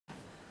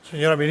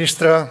Señora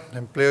Ministra de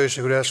Empleo y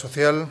Seguridad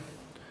Social,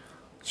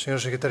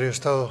 señor Secretario de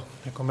Estado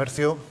de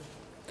Comercio,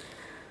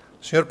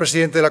 señor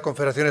Presidente de la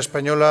Confederación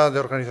Española de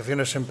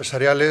Organizaciones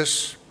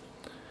Empresariales,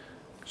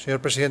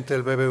 señor Presidente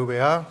del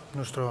BBVA,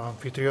 nuestro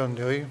anfitrión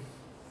de hoy,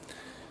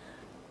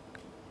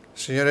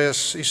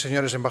 señores y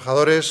señores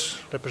embajadores,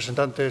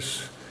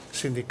 representantes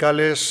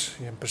sindicales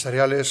y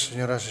empresariales,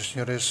 señoras y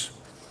señores,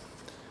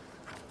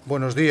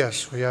 buenos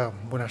días o ya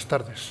buenas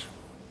tardes.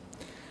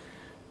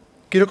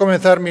 Quiero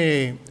comenzar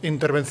mi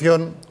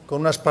intervención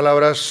con unas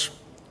palabras,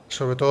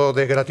 sobre todo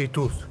de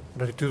gratitud.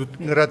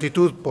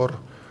 Gratitud por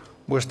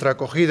vuestra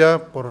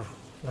acogida, por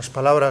las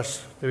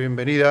palabras de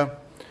bienvenida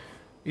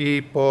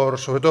y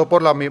sobre todo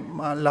por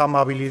la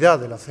amabilidad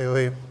de la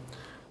CEOE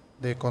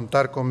de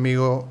contar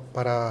conmigo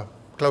para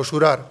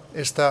clausurar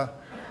esta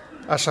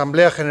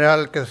Asamblea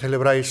General que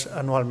celebráis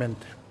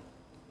anualmente.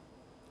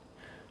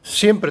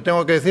 Siempre,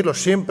 tengo que decirlo,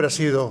 siempre ha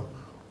sido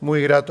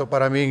muy grato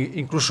para mí,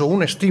 incluso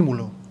un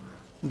estímulo,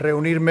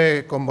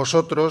 reunirme con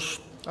vosotros,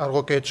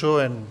 algo que he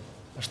hecho en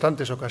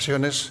bastantes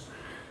ocasiones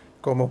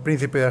como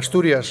príncipe de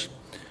Asturias,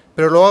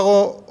 pero lo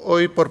hago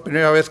hoy por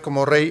primera vez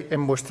como rey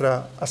en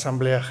vuestra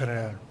Asamblea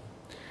General.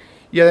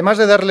 Y además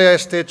de darle a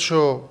este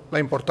hecho la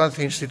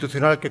importancia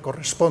institucional que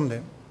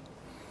corresponde,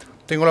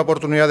 tengo la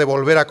oportunidad de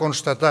volver a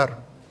constatar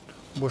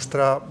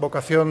vuestra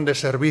vocación de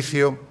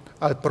servicio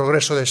al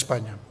progreso de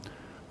España,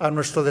 a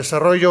nuestro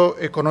desarrollo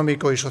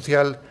económico y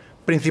social,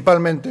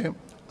 principalmente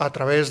a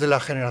través de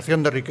la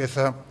generación de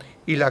riqueza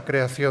y la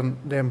creación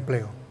de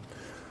empleo.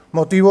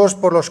 Motivos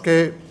por los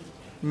que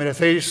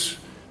merecéis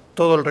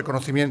todo el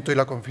reconocimiento y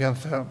la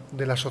confianza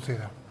de la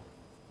sociedad.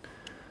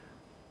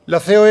 La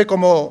CEOE,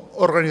 como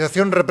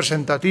organización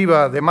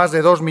representativa de más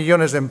de 2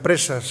 millones de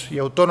empresas y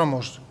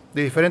autónomos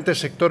de diferentes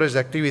sectores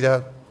de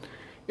actividad,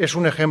 es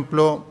un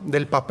ejemplo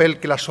del papel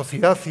que la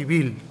sociedad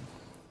civil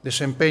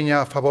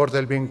desempeña a favor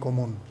del bien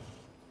común.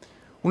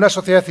 Una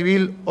sociedad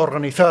civil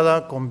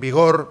organizada, con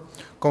vigor,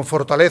 con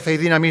fortaleza y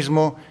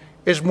dinamismo,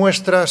 es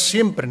muestra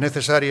siempre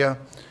necesaria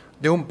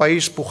de un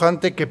país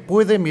pujante que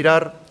puede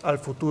mirar al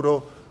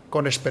futuro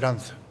con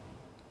esperanza.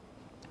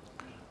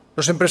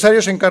 Los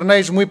empresarios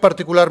encarnáis muy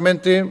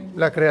particularmente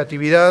la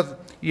creatividad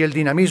y el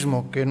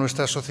dinamismo que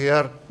nuestra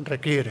sociedad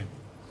requiere.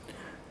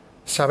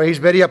 Sabéis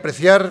ver y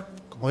apreciar,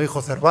 como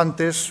dijo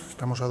Cervantes,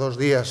 estamos a 2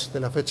 días de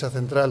la fecha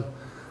central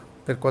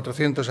del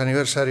 400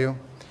 aniversario,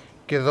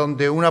 que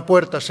donde una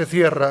puerta se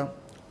cierra,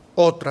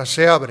 otra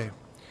se abre.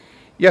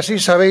 Y así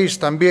sabéis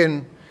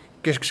también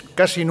que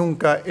casi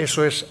nunca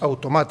eso es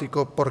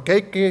automático, porque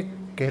hay que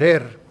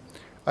querer,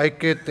 hay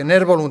que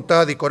tener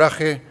voluntad y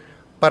coraje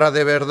para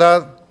de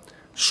verdad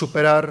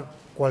superar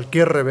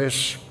cualquier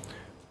revés,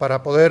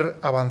 para poder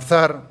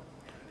avanzar,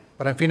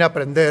 para en fin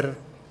aprender,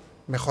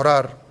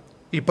 mejorar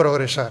y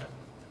progresar.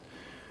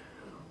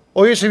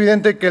 Hoy es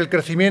evidente que el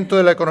crecimiento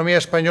de la economía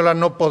española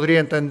no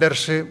podría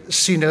entenderse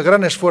sin el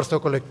gran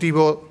esfuerzo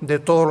colectivo de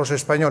todos los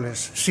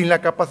españoles, sin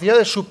la capacidad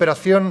de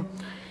superación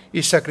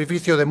y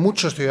sacrificio de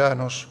muchos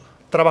ciudadanos,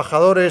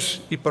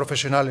 trabajadores y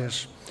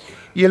profesionales,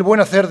 y el buen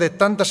hacer de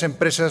tantas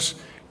empresas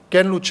que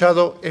han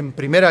luchado en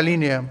primera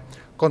línea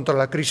contra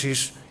la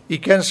crisis y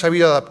que han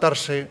sabido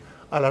adaptarse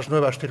a las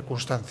nuevas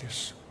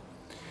circunstancias.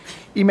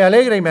 Y me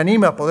alegra y me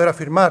anima a poder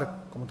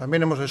afirmar, como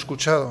también hemos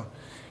escuchado,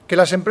 que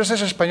las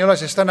empresas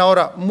españolas están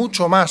ahora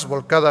mucho más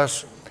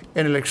volcadas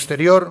en el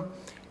exterior,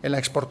 en la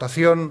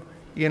exportación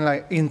y en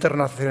la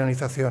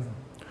internacionalización.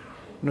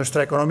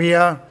 Nuestra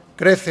economía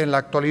crece en la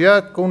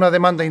actualidad con una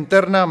demanda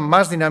interna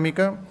más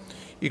dinámica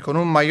y con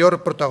un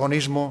mayor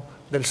protagonismo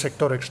del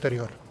sector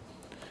exterior.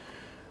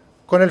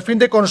 Con el fin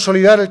de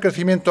consolidar el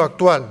crecimiento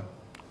actual,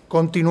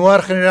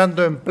 continuar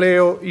generando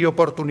empleo y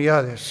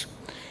oportunidades,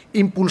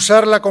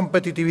 impulsar la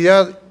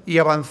competitividad y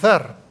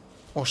avanzar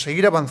o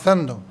seguir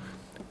avanzando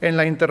en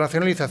la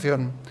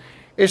internacionalización,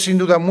 es sin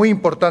duda muy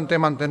importante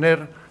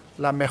mantener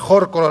la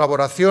mejor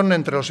colaboración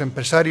entre los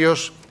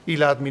empresarios y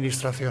la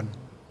Administración.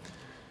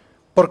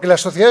 Porque la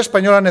sociedad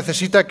española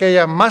necesita que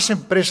haya más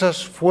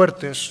empresas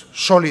fuertes,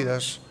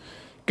 sólidas,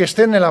 que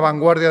estén en la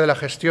vanguardia de la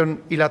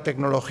gestión y la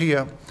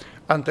tecnología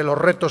ante los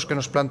retos que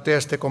nos plantea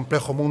este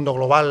complejo mundo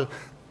global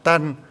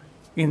tan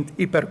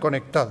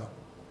hiperconectado.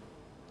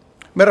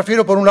 Me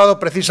refiero, por un lado,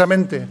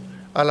 precisamente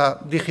a la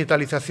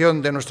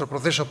digitalización de nuestro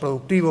proceso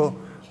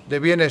productivo de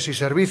bienes y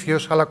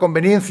servicios, a la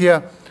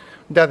conveniencia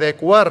de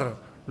adecuar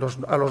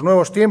a los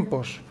nuevos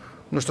tiempos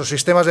nuestros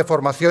sistemas de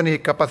formación y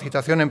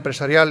capacitación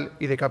empresarial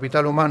y de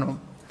capital humano.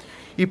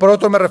 Y por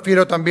otro me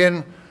refiero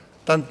también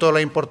tanto a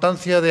la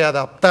importancia de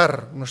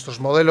adaptar nuestros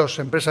modelos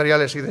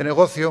empresariales y de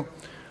negocio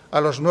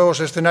a los nuevos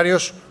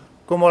escenarios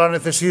como la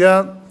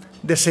necesidad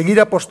de seguir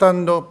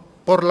apostando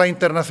por la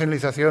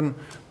internacionalización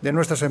de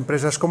nuestras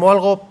empresas como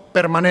algo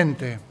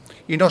permanente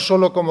y no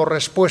solo como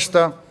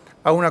respuesta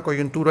a una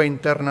coyuntura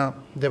interna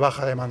de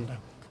baja demanda.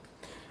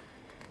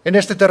 En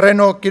este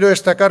terreno quiero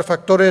destacar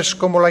factores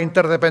como la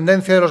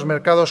interdependencia de los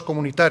mercados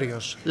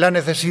comunitarios, la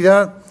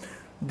necesidad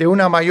de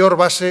una mayor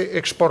base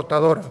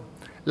exportadora,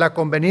 la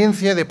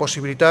conveniencia de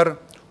posibilitar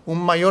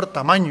un mayor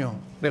tamaño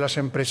de las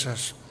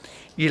empresas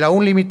y el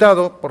aún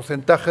limitado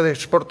porcentaje de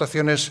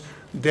exportaciones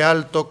de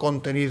alto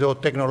contenido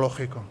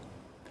tecnológico.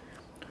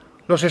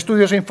 Los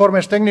estudios e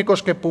informes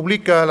técnicos que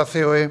publica la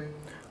CEOE,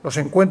 los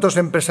encuentros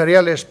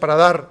empresariales para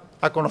dar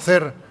a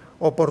conocer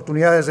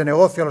oportunidades de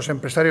negocio a los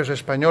empresarios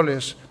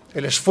españoles,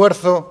 el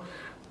esfuerzo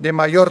de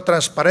mayor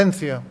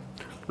transparencia,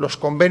 los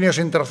convenios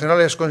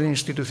internacionales con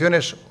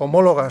instituciones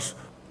homólogas,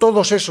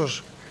 todos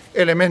esos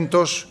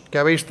elementos que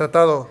habéis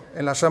tratado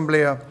en la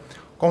Asamblea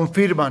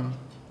confirman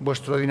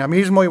vuestro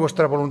dinamismo y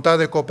vuestra voluntad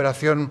de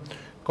cooperación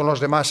con los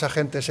demás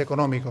agentes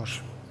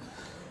económicos.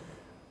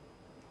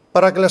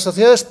 Para que la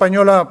sociedad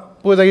española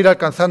pueda ir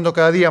alcanzando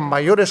cada día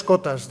mayores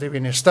cotas de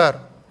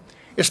bienestar,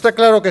 está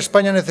claro que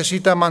España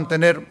necesita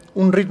mantener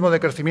un ritmo de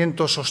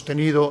crecimiento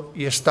sostenido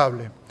y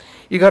estable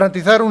y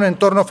garantizar un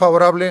entorno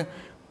favorable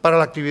para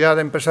la actividad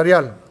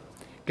empresarial,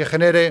 que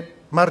genere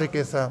más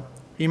riqueza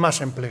y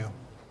más empleo.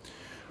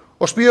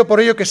 Os pido por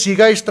ello que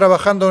sigáis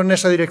trabajando en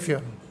esa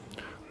dirección,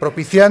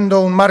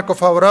 propiciando un marco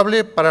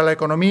favorable para la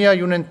economía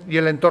y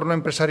el entorno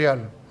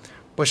empresarial,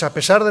 pues a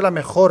pesar de la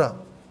mejora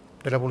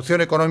de la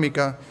evolución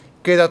económica,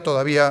 queda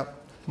todavía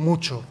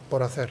mucho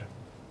por hacer.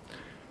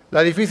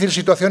 La difícil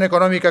situación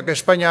económica que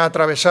España ha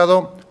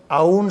atravesado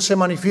aún se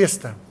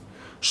manifiesta,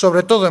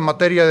 sobre todo en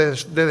materia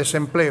de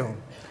desempleo,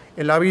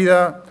 en la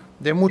vida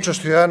de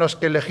muchos ciudadanos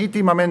que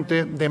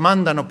legítimamente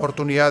demandan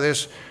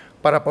oportunidades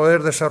para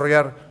poder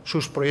desarrollar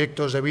sus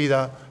proyectos de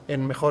vida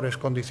en mejores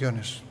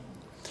condiciones.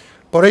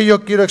 Por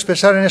ello, quiero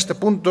expresar en este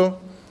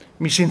punto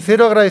mi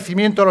sincero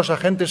agradecimiento a los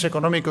agentes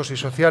económicos y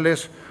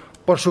sociales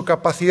por su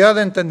capacidad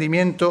de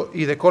entendimiento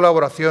y de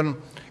colaboración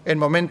en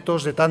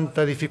momentos de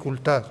tanta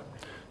dificultad,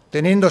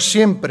 teniendo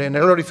siempre en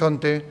el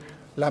horizonte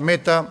la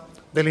meta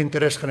del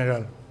interés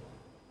general.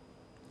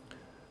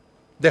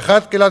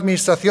 Dejad que la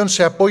Administración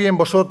se apoye en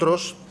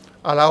vosotros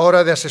a la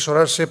hora de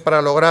asesorarse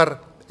para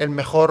lograr el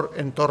mejor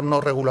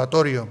entorno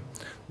regulatorio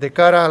de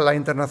cara a la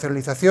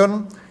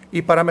internacionalización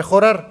y para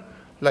mejorar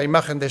la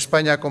imagen de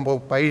España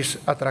como país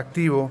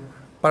atractivo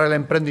para el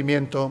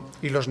emprendimiento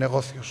y los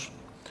negocios.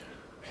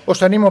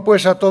 Os animo,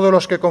 pues, a todos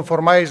los que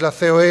conformáis la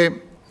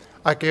CEOE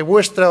a que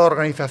vuestra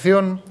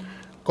organización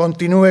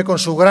continúe con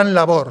su gran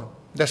labor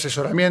de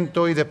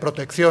asesoramiento y de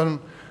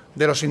protección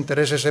de los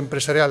intereses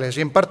empresariales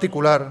y, en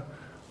particular,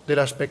 de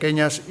las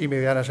pequeñas y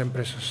medianas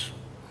empresas.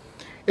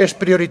 Es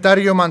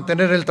prioritario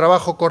mantener el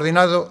trabajo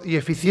coordinado y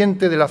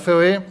eficiente de la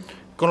CEOE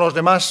con los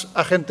demás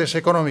agentes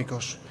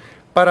económicos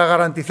para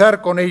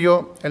garantizar con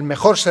ello el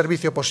mejor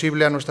servicio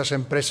posible a nuestras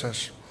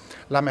empresas,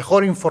 la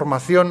mejor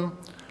información,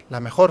 la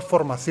mejor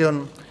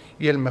formación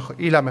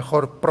y la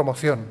mejor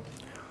promoción,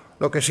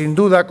 lo que sin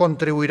duda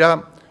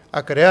contribuirá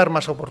a crear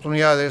más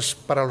oportunidades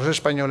para los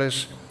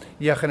españoles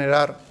y a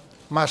generar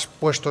más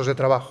puestos de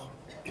trabajo.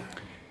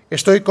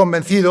 Estoy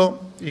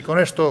convencido, y con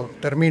esto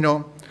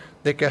termino,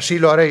 de que así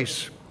lo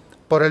haréis,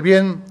 por el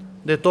bien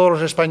de todos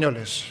los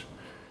españoles.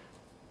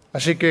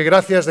 Así que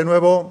gracias de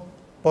nuevo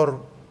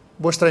por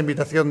vuestra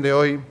invitación de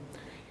hoy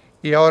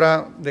y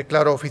ahora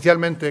declaro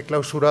oficialmente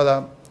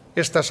clausurada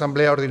esta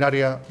Asamblea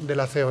Ordinaria de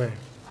la CEOE.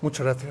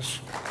 Muchas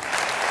gracias.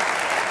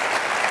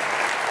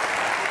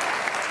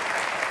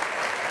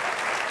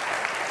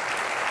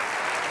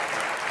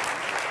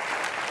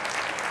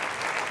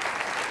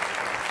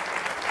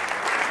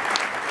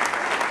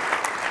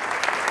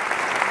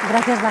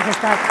 Gracias,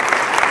 Majestad.